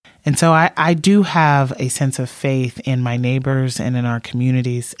And so I do have a sense of faith in my neighbors and in our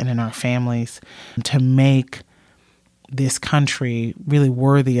communities and in our families to make this country really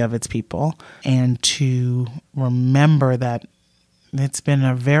worthy of its people, and to remember that it's been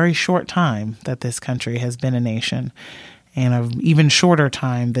a very short time that this country has been a nation, and an even shorter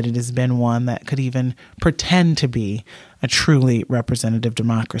time that it has been one that could even pretend to be a truly representative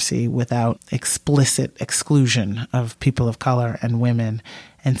democracy without explicit exclusion of people of color and women.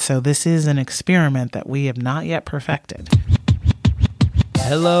 And so this is an experiment that we have not yet perfected.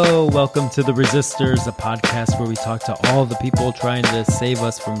 Hello, welcome to The Resistors, a podcast where we talk to all the people trying to save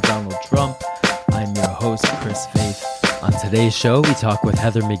us from Donald Trump. I'm your host, Chris Faith. On today's show, we talk with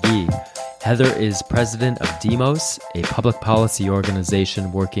Heather McGhee. Heather is president of Demos, a public policy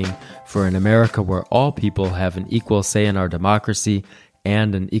organization working for an America where all people have an equal say in our democracy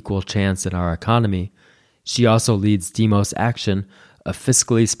and an equal chance in our economy. She also leads Demos Action, a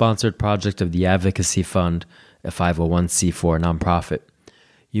fiscally sponsored project of the Advocacy Fund, a 501c4 nonprofit.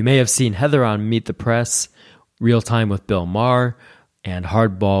 You may have seen Heather on Meet the Press, Real Time with Bill Maher, and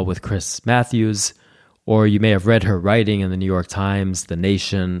Hardball with Chris Matthews, or you may have read her writing in the New York Times, The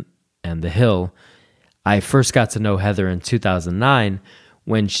Nation, and The Hill. I first got to know Heather in 2009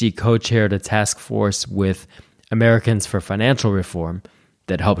 when she co-chaired a task force with Americans for Financial Reform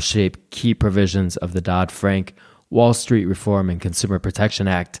that helped shape key provisions of the Dodd-Frank Wall Street Reform and Consumer Protection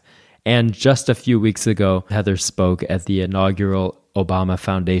Act. And just a few weeks ago, Heather spoke at the inaugural Obama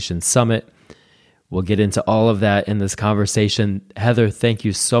Foundation Summit. We'll get into all of that in this conversation. Heather, thank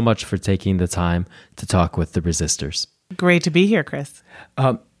you so much for taking the time to talk with the Resistors. Great to be here, Chris.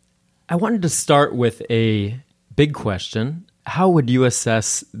 I wanted to start with a big question. How would you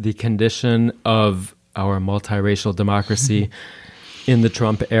assess the condition of our multiracial democracy in the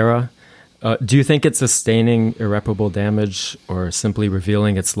Trump era? Do you think it's sustaining irreparable damage, or simply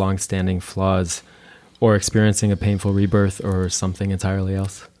revealing its longstanding flaws, or experiencing a painful rebirth, or something entirely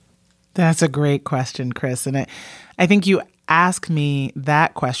else? That's a great question, Chris. And I think you ask me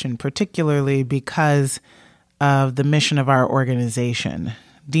that question particularly because of the mission of our organization.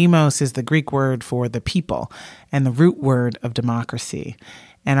 Demos is the Greek word for the people and the root word of democracy.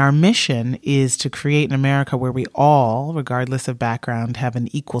 And our mission is to create an America where we all, regardless of background, have an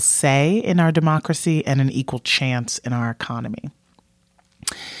equal say in our democracy and an equal chance in our economy.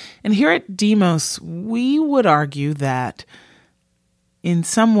 And here at Demos, we would argue that in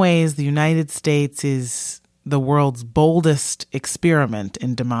some ways the United States is the world's boldest experiment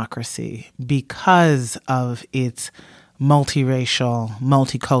in democracy because of its multiracial,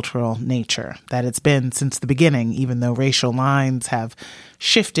 multicultural nature that it's been since the beginning, even though racial lines have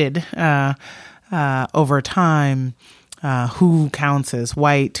shifted over time. Who counts as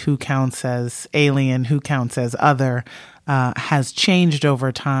white, who counts as alien, who counts as other, has changed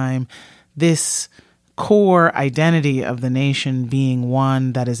over time. This core identity of the nation being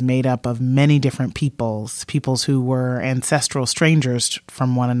one that is made up of many different peoples who were ancestral strangers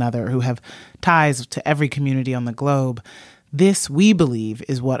from one another, who have ties to every community on the globe. This, we believe,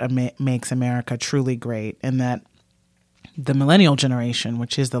 is what makes America truly great, and that the millennial generation,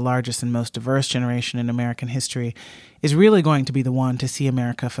 which is the largest and most diverse generation in American history, is really going to be the one to see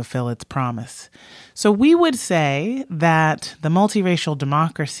America fulfill its promise. So we would say that the multiracial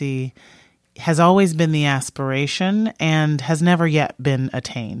democracy has always been the aspiration and has never yet been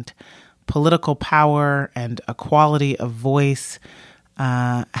attained. Political power and equality of voice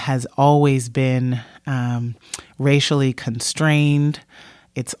has always been racially constrained.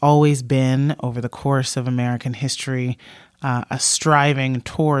 It's always been, over the course of American history, a striving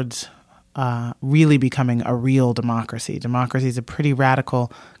towards really becoming a real democracy. Democracy is a pretty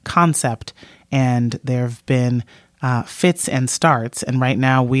radical concept, and there have been fits and starts. And right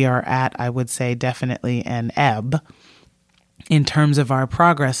now we are at, I would say, definitely an ebb in terms of our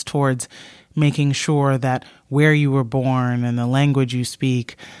progress towards making sure that where you were born and the language you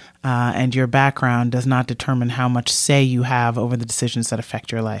speak and your background does not determine how much say you have over the decisions that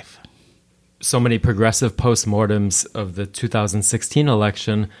affect your life. So many progressive postmortems of the 2016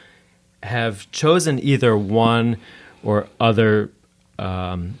 election have chosen either one or other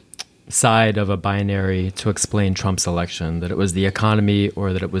side of a binary to explain Trump's election, that it was the economy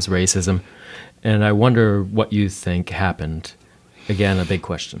or that it was racism. And I wonder what you think happened. Again, a big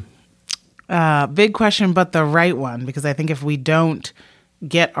question. Big question, but the right one, because I think if we don't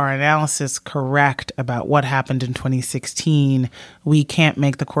get our analysis correct about what happened in 2016, we can't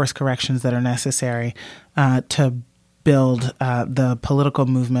make the course corrections that are necessary to build the political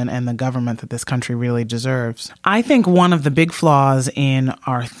movement and the government that this country really deserves. I think one of the big flaws in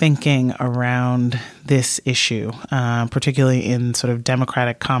our thinking around this issue, particularly in sort of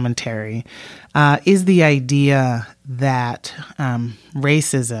Democratic commentary, is the idea that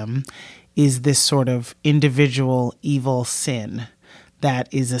racism is this sort of individual evil sin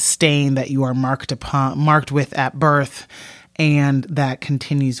that is a stain that you are marked with at birth, and that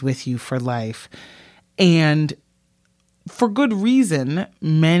continues with you for life. And for good reason,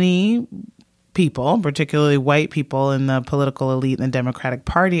 many people, particularly white people in the political elite in the Democratic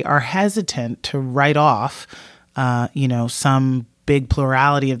Party, are hesitant to write off, some big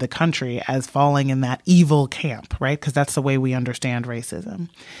plurality of the country as falling in that evil camp, right? Because that's the way we understand racism.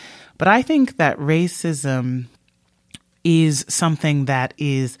 But I think that racism is something that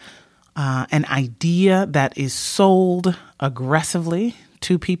is an idea that is sold aggressively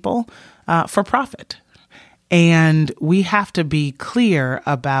to people for profit. And we have to be clear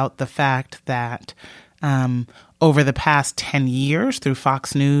about the fact that over the past 10 years, through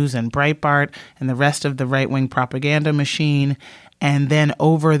Fox News and Breitbart and the rest of the right-wing propaganda machine, and then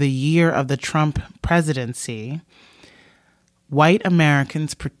over the year of the Trump presidency, white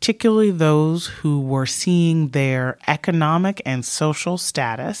Americans, particularly those who were seeing their economic and social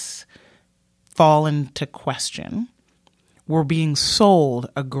status fall into question, were being sold,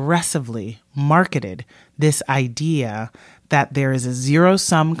 aggressively marketed, this idea that there is a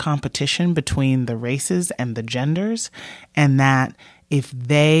zero-sum competition between the races and the genders, and that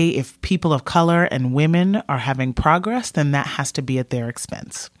if people of color and women are having progress, then that has to be at their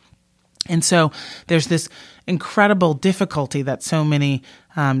expense. And so there's this incredible difficulty that so many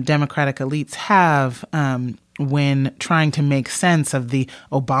Democratic elites have when trying to make sense of the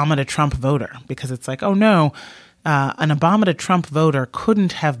Obama to Trump voter, because it's like, oh no, an Obama to Trump voter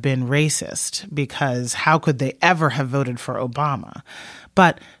couldn't have been racist because how could they ever have voted for Obama?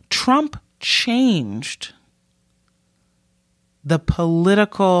 But Trump changed the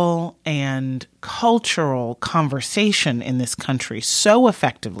political and cultural conversation in this country so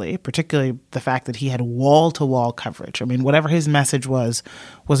effectively, particularly the fact that he had wall-to-wall coverage. I mean, whatever his message was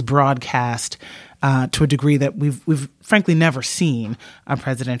broadcast to a degree that we've frankly never seen a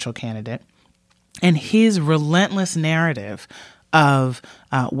presidential candidate. And his relentless narrative of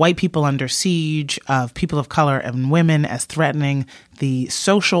white people under siege, of people of color and women as threatening the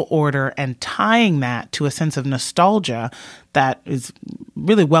social order, and tying that to a sense of nostalgia that is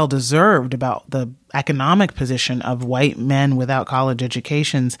really well-deserved about the economic position of white men without college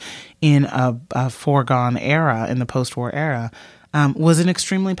educations in a foregone era, in the post-war era, was an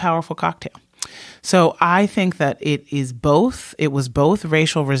extremely powerful cocktail. So I think that it was both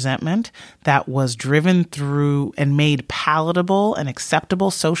racial resentment that was driven through and made palatable and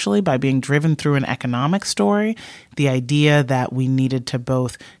acceptable socially by being driven through an economic story. The idea that we needed to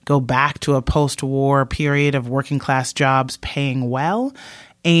both go back to a post-war period of working class jobs paying well,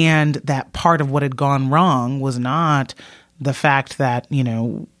 and that part of what had gone wrong was not the fact that,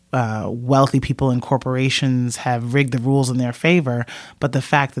 wealthy people and corporations have rigged the rules in their favor, but the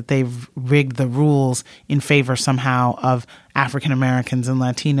fact that they've rigged the rules in favor somehow of African Americans and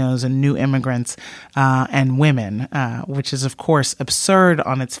Latinos and new immigrants and women, which is, of course, absurd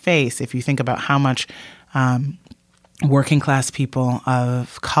on its face if you think about how much working class people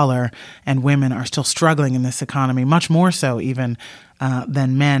of color and women are still struggling in this economy, much more so even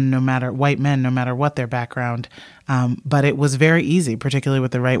than white men, no matter what their background. But it was very easy, particularly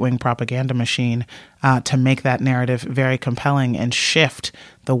with the right-wing propaganda machine, to make that narrative very compelling and shift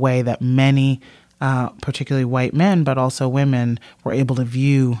the way that many, particularly white men, but also women, were able to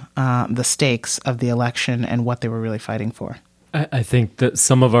view the stakes of the election and what they were really fighting for. I think that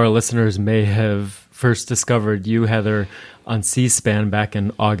some of our listeners may have first discovered you, Heather, on C-SPAN back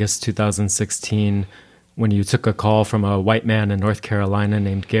in August 2016 when you took a call from a white man in North Carolina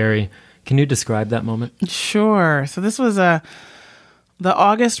named Gary. Can you describe that moment? Sure. So this was the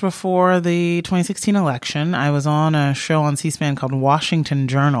August before the 2016 election. I was on a show on C-SPAN called Washington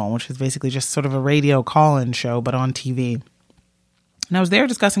Journal, which is basically just sort of a radio call-in show, but on TV. And I was there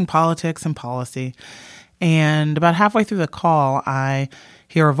discussing politics and policy. And about halfway through the call, I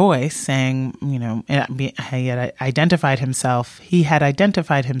hear a voice saying, he had identified himself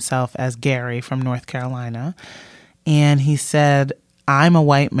as Gary from North Carolina. And he said, "I'm a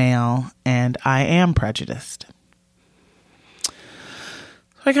white male and I am prejudiced." So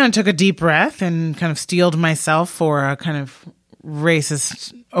I kind of took a deep breath and kind of steeled myself for a kind of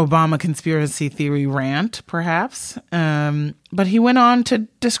racist Obama conspiracy theory rant, perhaps. But he went on to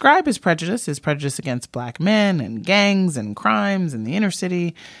describe his prejudice against black men and gangs and crimes in the inner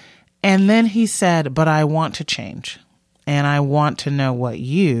city. And then he said, "But I want to change. And I want to know what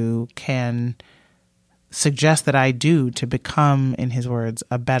you can suggest that I do to become, in his words,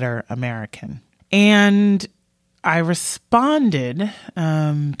 a better American. And I responded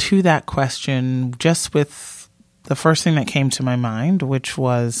to that question just with the first thing that came to my mind, which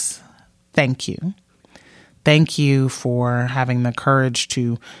was, thank you. Thank you for having the courage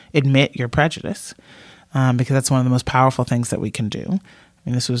to admit your prejudice, because that's one of the most powerful things that we can do. I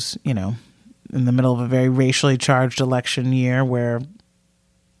mean, this was, in the middle of a very racially charged election year where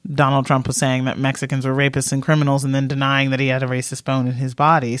Donald Trump was saying that Mexicans were rapists and criminals and then denying that he had a racist bone in his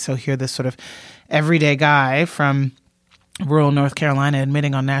body. So here this sort of everyday guy from rural North Carolina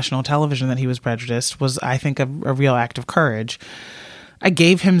admitting on national television that he was prejudiced was, I think, a real act of courage. I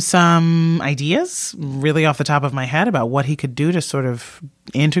gave him some ideas really off the top of my head about what he could do to sort of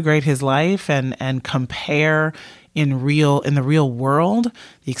integrate his life and compare in the real world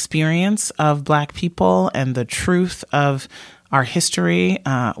the experience of Black people and the truth of our history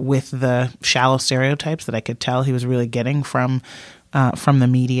with the shallow stereotypes that I could tell he was really getting from the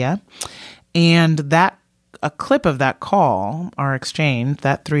media. And a clip of that call, our exchange,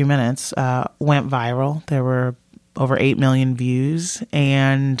 that 3 minutes, went viral. There were over 8 million views,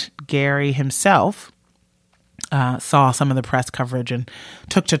 and Gary himself saw some of the press coverage and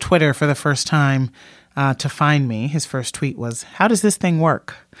took to Twitter for the first time to find me. His first tweet was, "How does this thing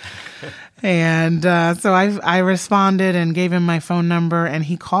work?" And so I responded and gave him my phone number, and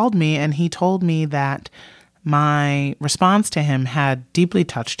he called me and he told me that my response to him had deeply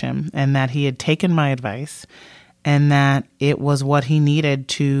touched him and that he had taken my advice and that it was what he needed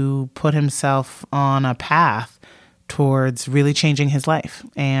to put himself on a path towards really changing his life.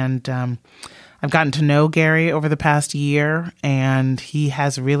 And I've gotten to know Gary over the past year, and he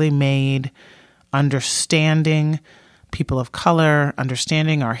has really made understanding people of color,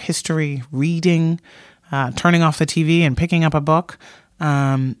 understanding our history, reading, turning off the TV and picking up a book,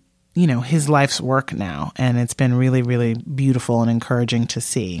 his life's work now. And it's been really, really beautiful and encouraging to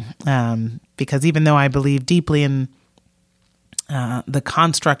see. Because even though I believe deeply in the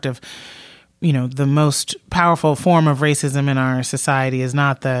construct of, the most powerful form of racism in our society is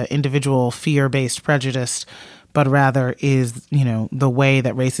not the individual fear-based prejudice, but rather is, the way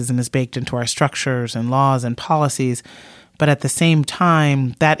that racism is baked into our structures and laws and policies. But at the same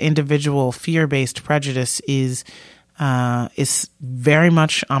time, that individual fear-based prejudice is very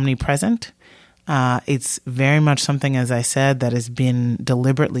much omnipresent. It's very much something, as I said, that has been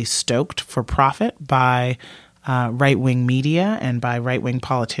deliberately stoked for profit by right-wing media and by right-wing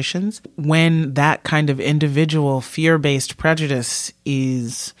politicians. When that kind of individual fear-based prejudice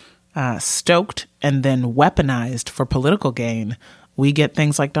is stoked and then weaponized for political gain, we get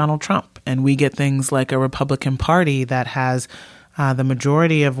things like Donald Trump, and we get things like a Republican Party that has the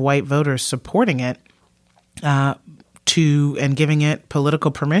majority of white voters supporting it and giving it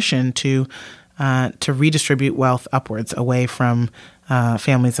political permission to redistribute wealth upwards away from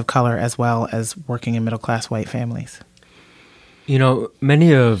families of color as well as working and middle-class white families.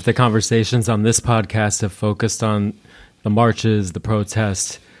 Many of the conversations on this podcast have focused on the marches, the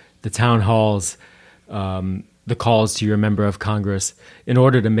protests, the town halls, the calls to your member of Congress in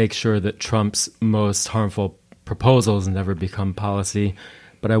order to make sure that Trump's most harmful proposals never become policy.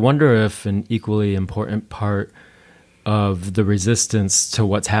 But I wonder if an equally important part of the resistance to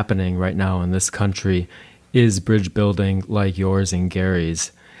what's happening right now in this country is bridge building like yours and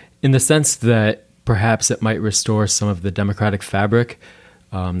Gary's, in the sense that perhaps it might restore some of the democratic fabric,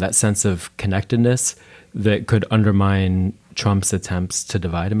 that sense of connectedness that could undermine Trump's attempts to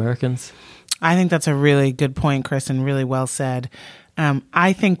divide Americans? I think that's a really good point, Chris, and really well said.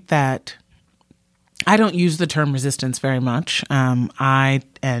 I think that I don't use the term resistance very much.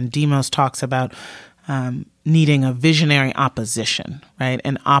 Demos talks about needing a visionary opposition, right?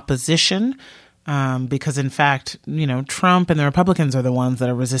 An opposition, because in fact, Trump and the Republicans are the ones that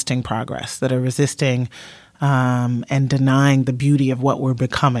are resisting progress, that are resisting and denying the beauty of what we're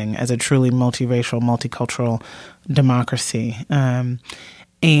becoming as a truly multiracial, multicultural democracy.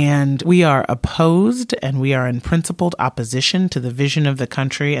 And we are opposed and we are in principled opposition to the vision of the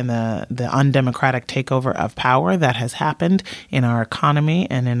country and the undemocratic takeover of power that has happened in our economy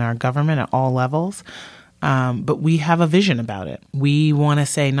and in our government at all levels. But we have a vision about it. We want to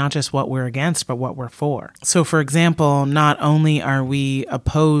say not just what we're against, but what we're for. So, for example, not only are we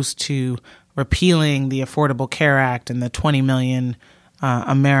opposed to repealing the Affordable Care Act and the 20 million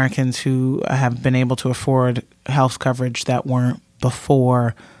Americans who have been able to afford health coverage that weren't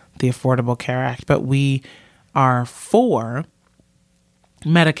before the Affordable Care Act, but we are for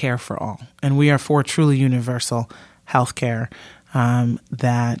Medicare for all, and we are for truly universal health care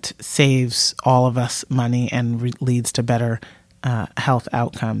that saves all of us money and leads to better health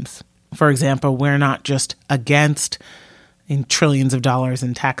outcomes. For example, we're not just against trillions of dollars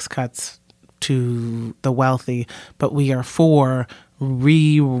in tax cuts to the wealthy, but we are for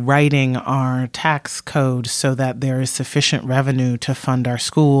rewriting our tax code so that there is sufficient revenue to fund our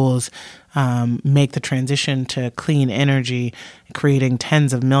schools, make the transition to clean energy, creating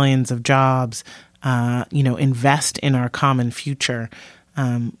tens of millions of jobs, invest in our common future.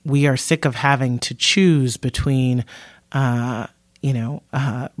 We are sick of having to choose between,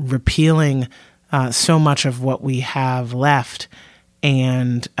 repealing so much of what we have left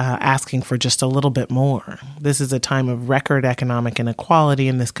and asking for just a little bit more. This is a time of record economic inequality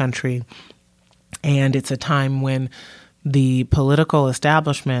in this country, and it's a time when the political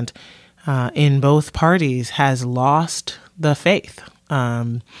establishment in both parties has lost the faith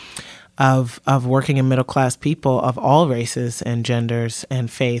of working and middle class people of all races and genders and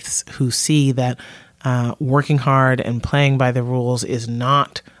faiths who see that working hard and playing by the rules is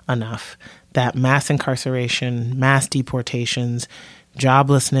not enough, that mass incarceration, mass deportations,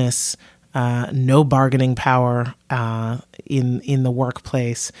 joblessness, no bargaining power in the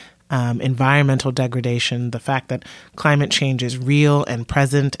workplace, environmental degradation, the fact that climate change is real and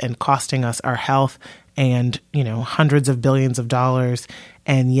present and costing us our health and, hundreds of billions of dollars.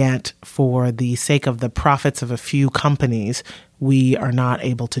 And yet, for the sake of the profits of a few companies, we are not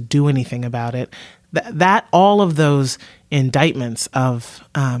able to do anything about it. That all of those indictments of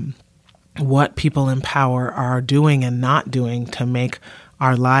what people in power are doing and not doing to make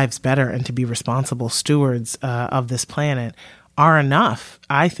our lives better and to be responsible stewards of this planet are enough,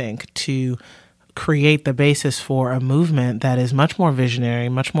 I think, to create the basis for a movement that is much more visionary,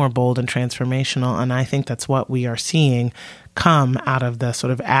 much more bold and transformational. And I think that's what we are seeing come out of the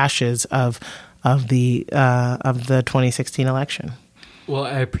sort of ashes of the 2016 election. Well,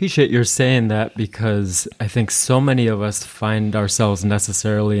 I appreciate your saying that, because I think so many of us find ourselves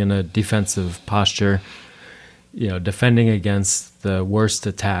necessarily in a defensive posture, defending against the worst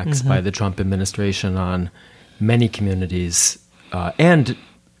attacks by the Trump administration on many communities and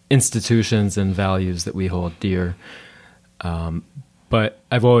institutions and values that we hold dear. But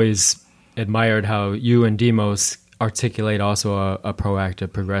I've always admired how you and Demos articulate also a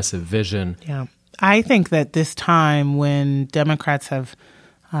proactive, progressive vision. Yeah. I think that this time when Democrats have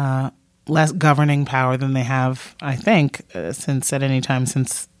less governing power than they have, I think, since at any time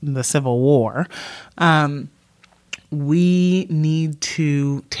since the Civil War, we need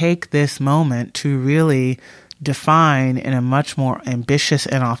to take this moment to really define in a much more ambitious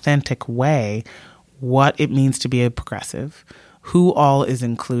and authentic way what it means to be a progressive, who all is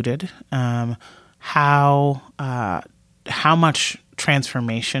included, how much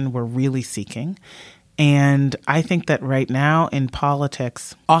transformation we're really seeking. And I think that right now in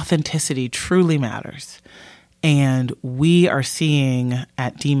politics, authenticity truly matters. And we are seeing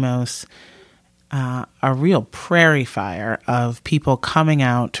at Demos a real prairie fire of people coming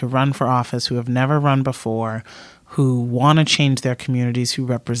out to run for office who have never run before, who want to change their communities, who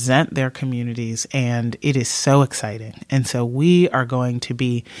represent their communities, and it is so exciting. And so we are going to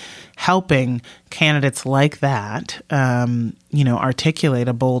be helping candidates like that, articulate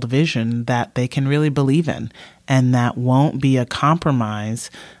a bold vision that they can really believe in, and that won't be a compromise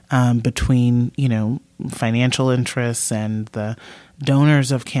between, financial interests and the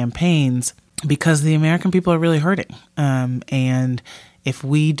donors of campaigns, because the American people are really hurting. And if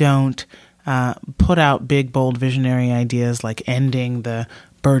we don't put out big, bold, visionary ideas like ending the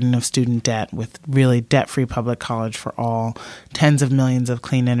burden of student debt with really debt-free public college for all, tens of millions of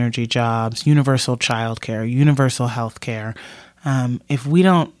clean energy jobs, universal childcare, universal health care, if we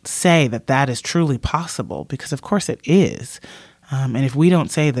don't say that that is truly possible, because of course it is, and if we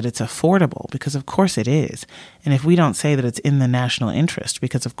don't say that it's affordable, because of course it is, and if we don't say that it's in the national interest,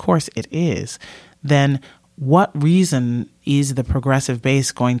 because of course it is, then what reason is the progressive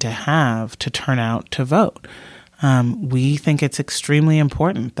base going to have to turn out to vote? We think it's extremely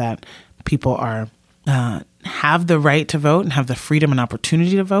important that people have the right to vote and have the freedom and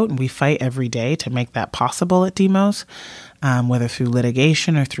opportunity to vote, and we fight every day to make that possible at Demos, whether through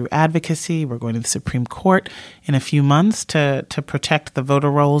litigation or through advocacy. We're going to the Supreme Court in a few months to protect the voter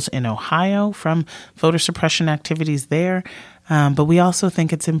rolls in Ohio from voter suppression activities there. But we also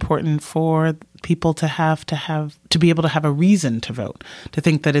think it's important for people to be able to have a reason to vote, to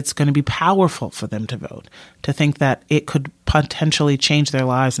think that it's going to be powerful for them to vote, to think that it could potentially change their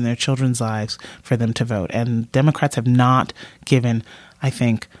lives and their children's lives for them to vote. And Democrats have not given, I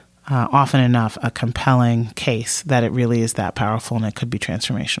think, often enough a compelling case that it really is that powerful and it could be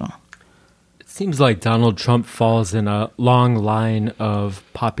transformational. It Seems like Donald Trump falls in a long line of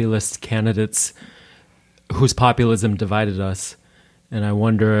populist candidates whose populism divided us. And I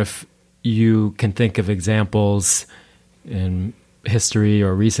wonder if you can think of examples in history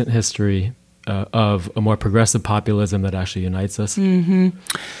or recent history of a more progressive populism that actually unites us. Mm-hmm.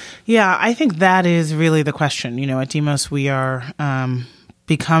 Yeah, I think that is really the question. At Demos, we are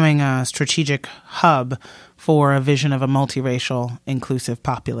becoming a strategic hub for a vision of a multiracial, inclusive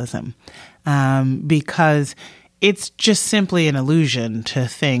populism. Because it's just simply an illusion to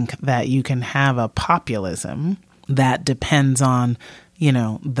think that you can have a populism that depends on,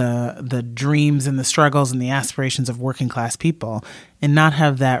 the dreams and the struggles and the aspirations of working class people, and not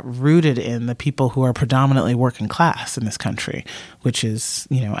have that rooted in the people who are predominantly working class in this country, which is,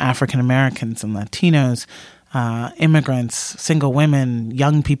 African Americans and Latinos, immigrants, single women,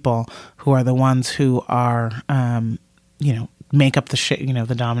 young people, who are the ones who are, make up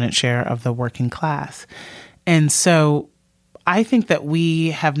the dominant share of the working class. And so I think that we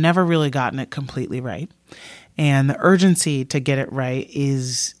have never really gotten it completely right. And the urgency to get it right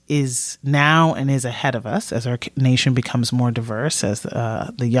is now and is ahead of us as our nation becomes more diverse, as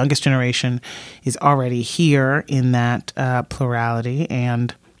the youngest generation is already here in that plurality,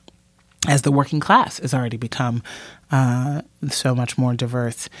 and as the working class has already become so much more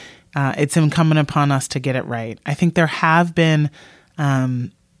diverse. It's incumbent upon us to get it right. I think there have been, I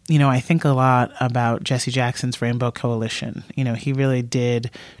think a lot about Jesse Jackson's Rainbow Coalition. He really did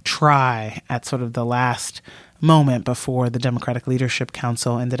try at sort of the last moment before the Democratic Leadership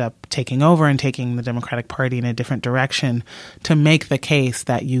Council ended up taking over and taking the Democratic Party in a different direction to make the case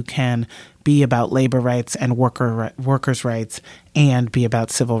that you can be about labor rights and workers' rights and be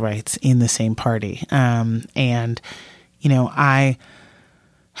about civil rights in the same party. I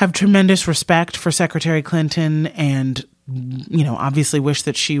have tremendous respect for Secretary Clinton and, obviously wish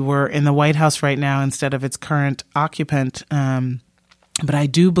that she were in the White House right now instead of its current occupant. But I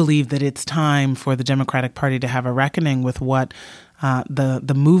do believe that it's time for the Democratic Party to have a reckoning with what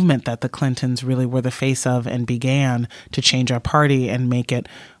the movement that the Clintons really were the face of and began to change our party and make it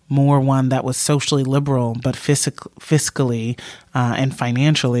more one that was socially liberal, but fiscally and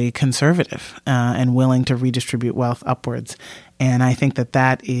financially conservative and willing to redistribute wealth upwards. And I think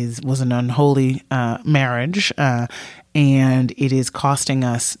that was an unholy marriage. And it is costing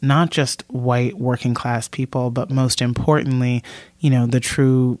us not just white working class people, but most importantly, the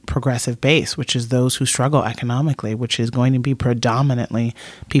true progressive base, which is those who struggle economically, which is going to be predominantly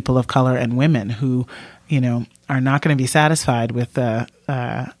people of color and women who, are not going to be satisfied with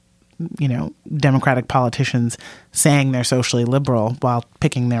Democratic politicians saying they're socially liberal while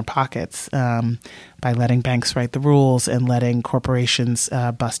picking their pockets by letting banks write the rules and letting corporations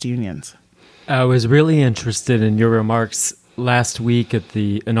bust unions. I was really interested in your remarks last week at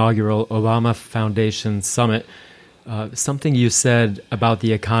the inaugural Obama Foundation Summit. Something you said about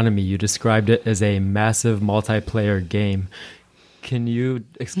the economy. You described it as a massive multiplayer game. Can you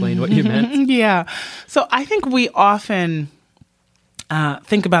explain what you meant? Yeah. So I think we often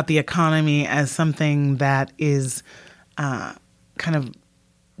think about the economy as something that is kind of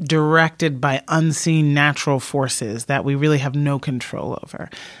directed by unseen natural forces that we really have no control over.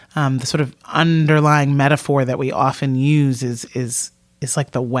 The sort of underlying metaphor that we often use is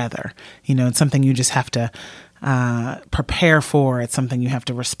like the weather. It's something you just have to prepare for. It's something you have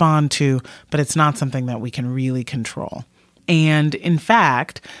to respond to, but it's not something that we can really control. And in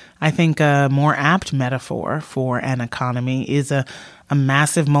fact, I think a more apt metaphor for an economy is a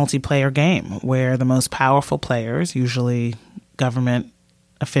massive multiplayer game where the most powerful players, usually government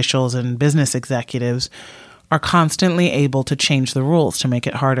officials and business executives, are constantly able to change the rules to make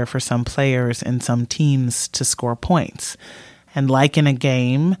it harder for some players and some teams to score points. And like in a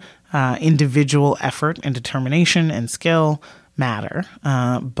game, individual effort and determination and skill matter,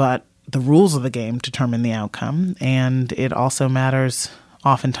 but the rules of the game determine the outcome, and it also matters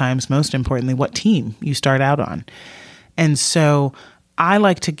oftentimes, most importantly, what team you start out on. And so I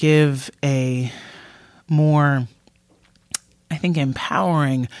like to give a more, I think,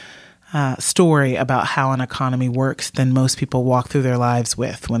 empowering story about how an economy works than most people walk through their lives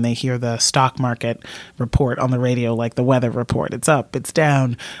with when they hear the stock market report on the radio, like the weather report. It's up, it's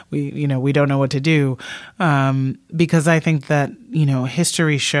down. We don't know what to do. Because I think that,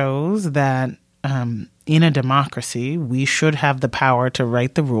 history shows that in a democracy, we should have the power to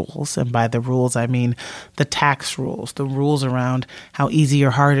write the rules. And by the rules, I mean the tax rules, the rules around how easy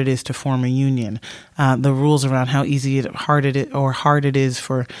or hard it is to form a union, the rules around how easy or hard it is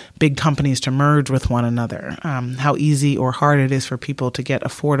for big companies to merge with one another, how easy or hard it is for people to get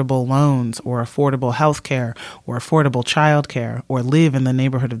affordable loans or affordable health care or affordable child care or live in the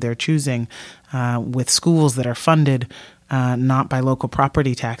neighborhood of their choosing with schools that are funded not by local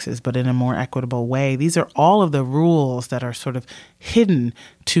property taxes, but in a more equitable way. These are all of the rules that are sort of hidden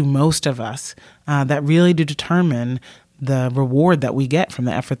to most of us that really do determine the reward that we get from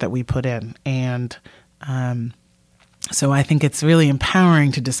the effort that we put in. And so I think it's really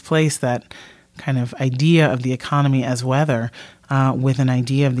empowering to displace that kind of idea of the economy as weather with an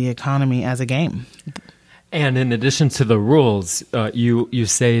idea of the economy as a game. And in addition to the rules, you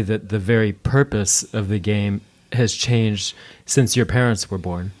say that the very purpose of the game has changed since your parents were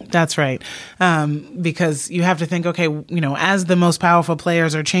born. That's right. Because you have to think, okay, as the most powerful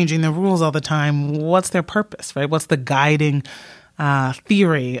players are changing the rules all the time, what's their purpose, right? What's the guiding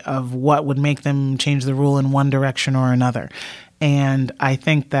theory of what would make them change the rule in one direction or another? And I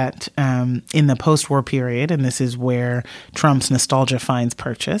think that in the post-war period, and this is where Trump's nostalgia finds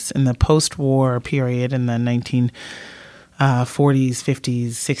purchase, in the post-war period in the 1940s, 50s,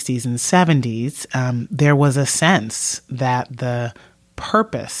 60s, and 70s, there was a sense that the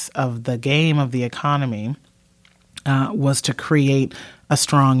purpose of the game of the economy was to create a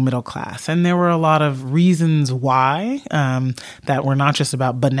strong middle class. And there were a lot of reasons why that were not just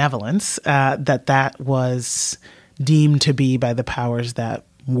about benevolence, that was deemed to be by the powers that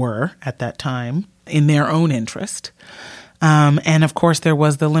were at that time in their own interest. And of course, there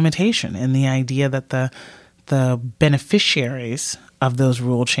was the limitation in the idea that the beneficiaries of those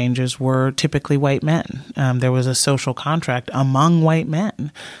rule changes were typically white men. There was a social contract among white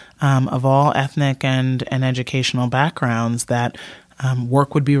men of all ethnic and educational backgrounds that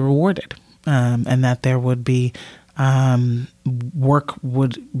work would be rewarded and that there would be work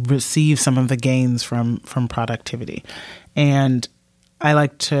would receive some of the gains from productivity. And I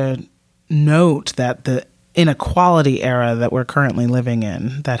like to note that the inequality era that we're currently living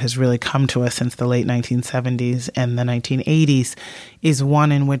in, that has really come to us since the late 1970s and the 1980s, is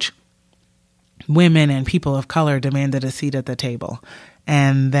one in which women and people of color demanded a seat at the table.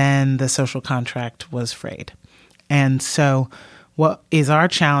 And then the social contract was frayed. And so what is our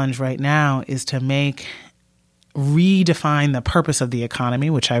challenge right now is to redefine the purpose of the economy,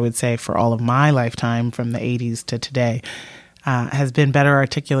 which I would say for all of my lifetime from the 80s to today has been better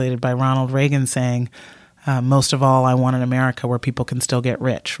articulated by Ronald Reagan saying, most of all, I want an America where people can still get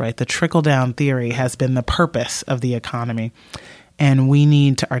rich, right? The trickle-down theory has been the purpose of the economy. And we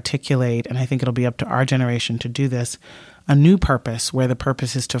need to articulate, and I think it'll be up to our generation to do this, a new purpose where the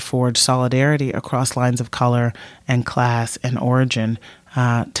purpose is to forge solidarity across lines of color and class and origin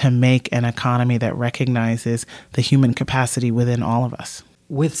to make an economy that recognizes the human capacity within all of us.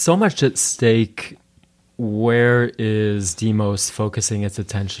 With so much at stake, where is Demos focusing its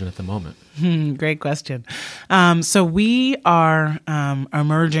attention at the moment? Great question. So we are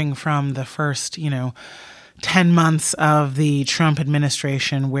emerging from the first, 10 months of the Trump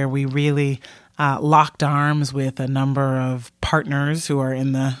administration where we really locked arms with a number of partners who are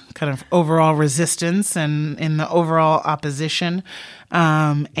in the kind of overall resistance and in the overall opposition.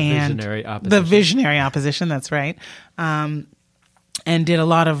 Visionary opposition. The visionary opposition, that's right. And did a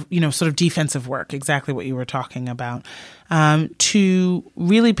lot of, sort of defensive work, exactly what you were talking about, to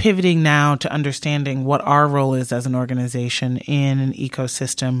really pivoting now to understanding what our role is as an organization in an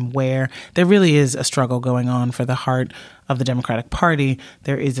ecosystem where there really is a struggle going on for the heart of the Democratic Party.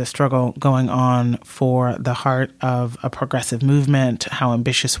 There is a struggle going on for the heart of a progressive movement, how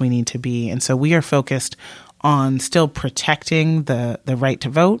ambitious we need to be. And so we are focused on still protecting the right to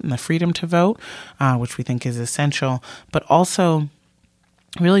vote and the freedom to vote, which we think is essential, but also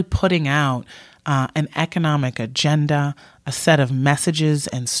really putting out an economic agenda, a set of messages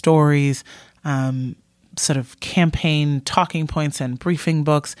and stories, sort of campaign talking points and briefing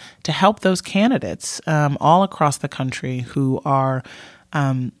books to help those candidates all across the country who are,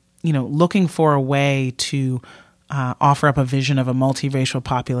 looking for a way to offer up a vision of a multiracial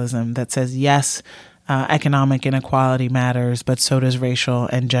populism that says, yes, economic inequality matters, but so does racial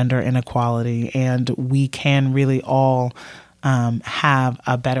and gender inequality. And we can really all have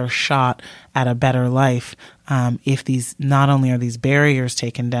a better shot at a better life if these not only are these barriers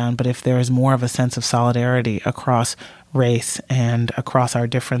taken down, but if there is more of a sense of solidarity across race and across our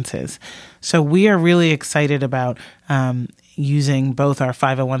differences. So we are really excited about using both our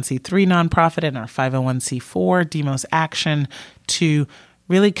 501c3 nonprofit and our 501c4 Demos Action to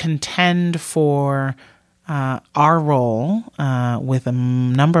really contend for our role with a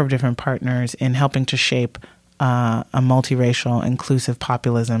number of different partners in helping to shape a multiracial, inclusive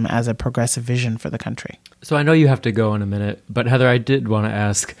populism as a progressive vision for the country. So I know you have to go in a minute, but Heather, I did want to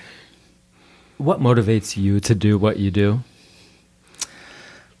ask, what motivates you to do what you do?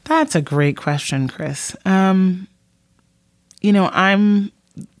 That's a great question, Chris. I'm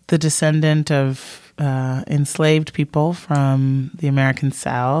the descendant of enslaved people from the American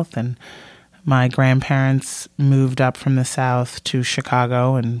South, and my grandparents moved up from the South to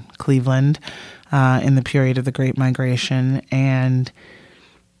Chicago and Cleveland in the period of the Great Migration. And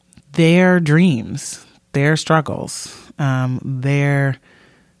their dreams, their struggles, their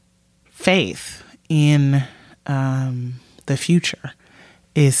faith in the future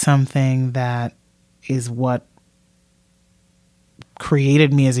is something that is what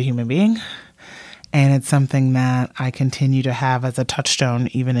created me as a human being. And it's something that I continue to have as a touchstone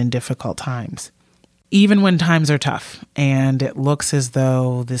even in difficult times. Even when times are tough and it looks as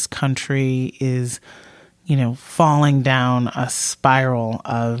though this country is, falling down a spiral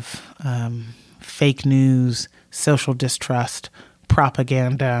of fake news, social distrust,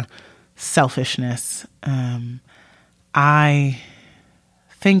 propaganda, selfishness, I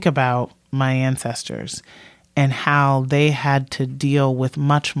think about my ancestors and how they had to deal with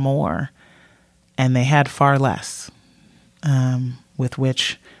much more, and they had far less with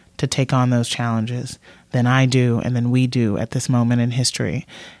which to take on those challenges than I do and than we do at this moment in history.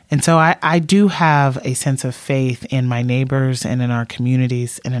 And so I do have a sense of faith in my neighbors and in our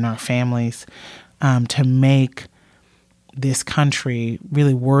communities and in our families to make this country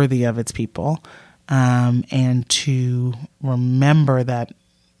really worthy of its people, and to remember that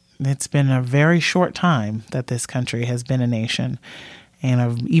it's been a very short time that this country has been a nation, and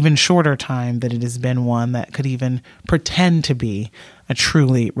an even shorter time that it has been one that could even pretend to be a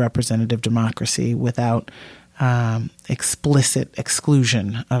truly representative democracy without explicit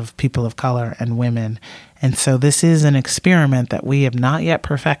exclusion of people of color and women. And so this is an experiment that we have not yet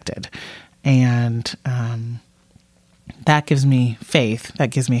perfected. And that gives me faith,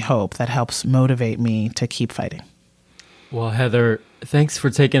 that gives me hope, that helps motivate me to keep fighting. Well, Heather, thanks for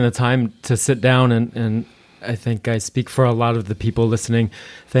taking the time to sit down, and I think I speak for a lot of the people listening.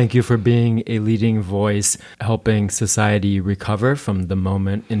 Thank you for being a leading voice, helping society recover from the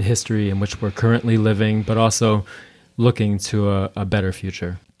moment in history in which we're currently living, but also looking to a better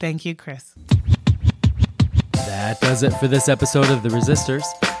future. Thank you, Chris. That does it for this episode of The Resistors.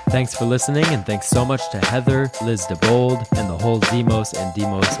 Thanks for listening, and thanks so much to Heather, Liz DeBold, and the whole Demos and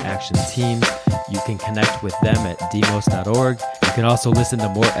Demos Action team. You can connect with them at demos.org. You can also listen to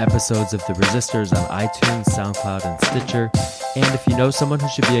more episodes of The Resistors on iTunes, SoundCloud, and Stitcher. And if you know someone who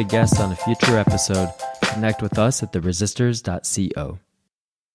should be a guest on a future episode, connect with us at theresistors.co.